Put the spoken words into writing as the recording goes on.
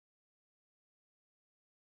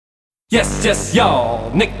Yes, yes,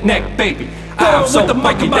 y'all, knick-knack baby. I'm so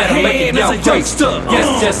funky that I'm making y'all crazy.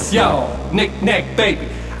 Yes, yes, y'all, knick-knack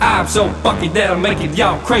baby. I'm so funky that I'm making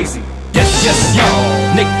y'all crazy. Yes, yes,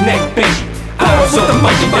 y'all, knick-knack baby. I'm so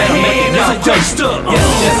funky that I'm making y'all crazy. Yes,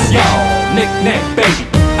 yes, y'all, knick-knack baby.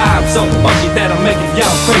 I'm so funky that I'm making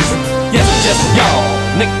y'all crazy. Yes, yes, y'all,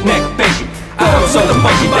 knick-knack baby. I'm so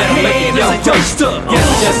funky that I'm making y'all crazy. Yes,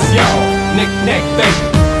 yes, y'all, knick-knack baby.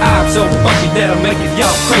 I'm so funky that I'm making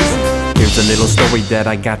y'all crazy. Here's a little story that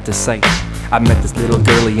I got to say. I met this little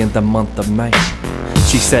girlie in the month of May.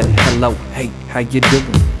 She said, hello, hey, how you doing?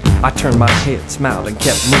 I turned my head, smiled, and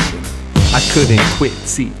kept moving. I couldn't quit,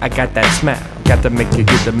 see, I got that smile. Got to make it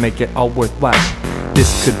good to make it all worthwhile. This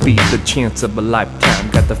could be the chance of a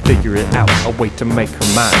lifetime. Got to figure it out, a way to make her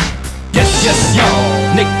mine. Yes, yes,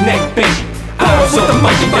 y'all, knick-knack baby. I'm so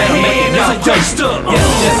funky that I'm making y'all crazy. Yes,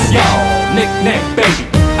 yes, y'all, knick-knack baby.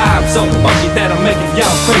 I'm so funky that I'm making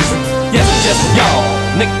y'all crazy. Yes, yes, y'all,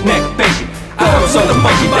 knick-knack baby. I'm so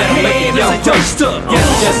funky that I'm making y'all crazy. Yes,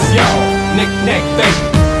 yes, y'all, knick-knack baby.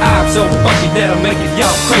 I'm so funky that I'm making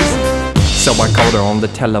y'all crazy. So I called her on the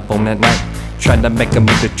telephone at night, trying to make a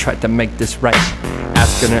move to try to make this right.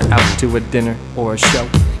 Asking her out to a dinner or a show,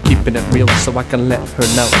 keeping it real so I can let her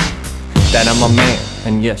know that I'm a man,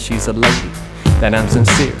 and yes, she's a lady. That I'm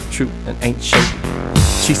sincere, true, and ain't shady.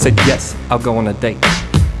 She said yes, I'll go on a date.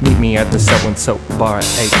 Meet me at the so-and-so bar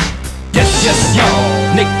at 8. Yes, yes,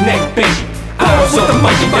 y'all, knick-knack baby. I'm so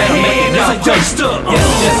funky that I'm making y'all crazy. Yes,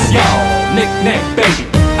 yes, y'all, knick-knack baby.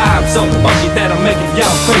 I'm so funky that I'm making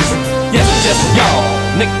y'all crazy. Yes, yes, y'all,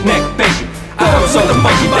 knick-knack baby. I'm so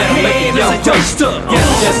funky that I'm making y'all crazy. Yes,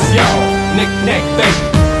 yes, y'all, knick-knack baby.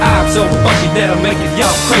 I'm so funky that I'm making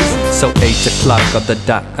y'all crazy. So 8 o'clock on the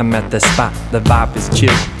dot, I'm at the spot. The vibe is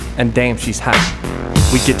chill, and damn, she's hot.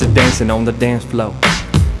 We get to dancing on the dance floor.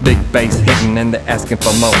 Big bass hitting and they're asking for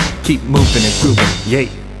more. Keep moving and grooving, yeah,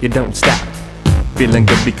 you don't stop. Feeling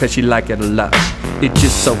good because she like it a lot. It's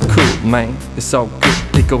just so cool, man, it's so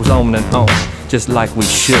good. It goes on and on, just like we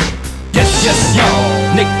should. Yes, yes,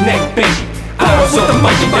 y'all, knick-knack baby. I'm so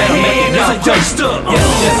funky that I'm making y'all crazy. Yes,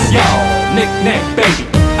 yes, y'all, knick-knack baby.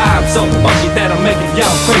 I'm so funky that I'm making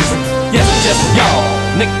y'all crazy. Yes, yes,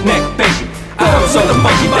 y'all, knick-knack baby. I'm so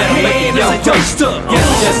funky that I'm making y'all crazy. Yes,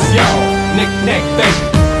 yes, y'all, knick-knack baby.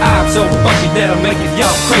 I'm so funky that I'm making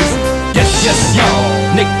y'all crazy. Yes, yes,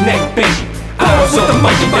 y'all, knick-knack baby. I'm so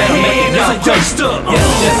funky that I'm making y'all crazy. Yes,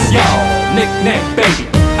 yes, y'all, knick-knack baby.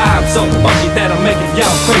 I'm so funky that I'm making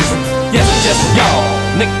y'all crazy. Yes, yes, y'all,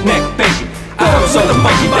 knick-knack baby. I'm so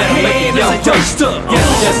funky that I'm making y'all crazy. Yes,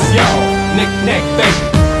 yes, y'all, knick-knack baby.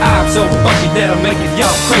 I'm so funky that I'm making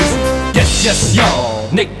y'all crazy. Yes, yes, y'all,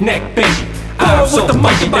 knick-knack baby. I'm so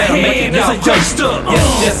funky that I'm making y'all crazy. Yes,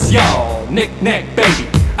 yes, y'all, knick-knack baby.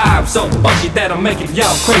 I'm so funky that I'm making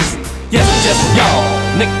y'all crazy. Yes, yes,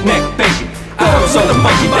 y'all, knick-knack baby. I'm so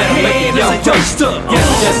funky that I'm making y'all crazy. Yes,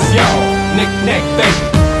 yes, y'all, knick-knack baby.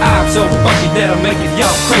 I'm so funky that I'm making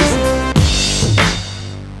y'all crazy.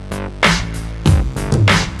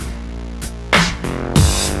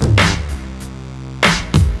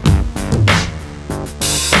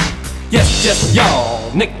 Yes, yes,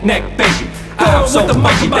 y'all, knick-knack baby. I'm so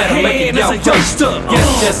funky that I'm making y'all crazy. Yes,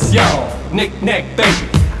 yes, y'all, knick-knack baby.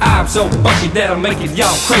 I'm so funky that I'm making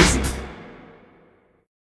y'all crazy.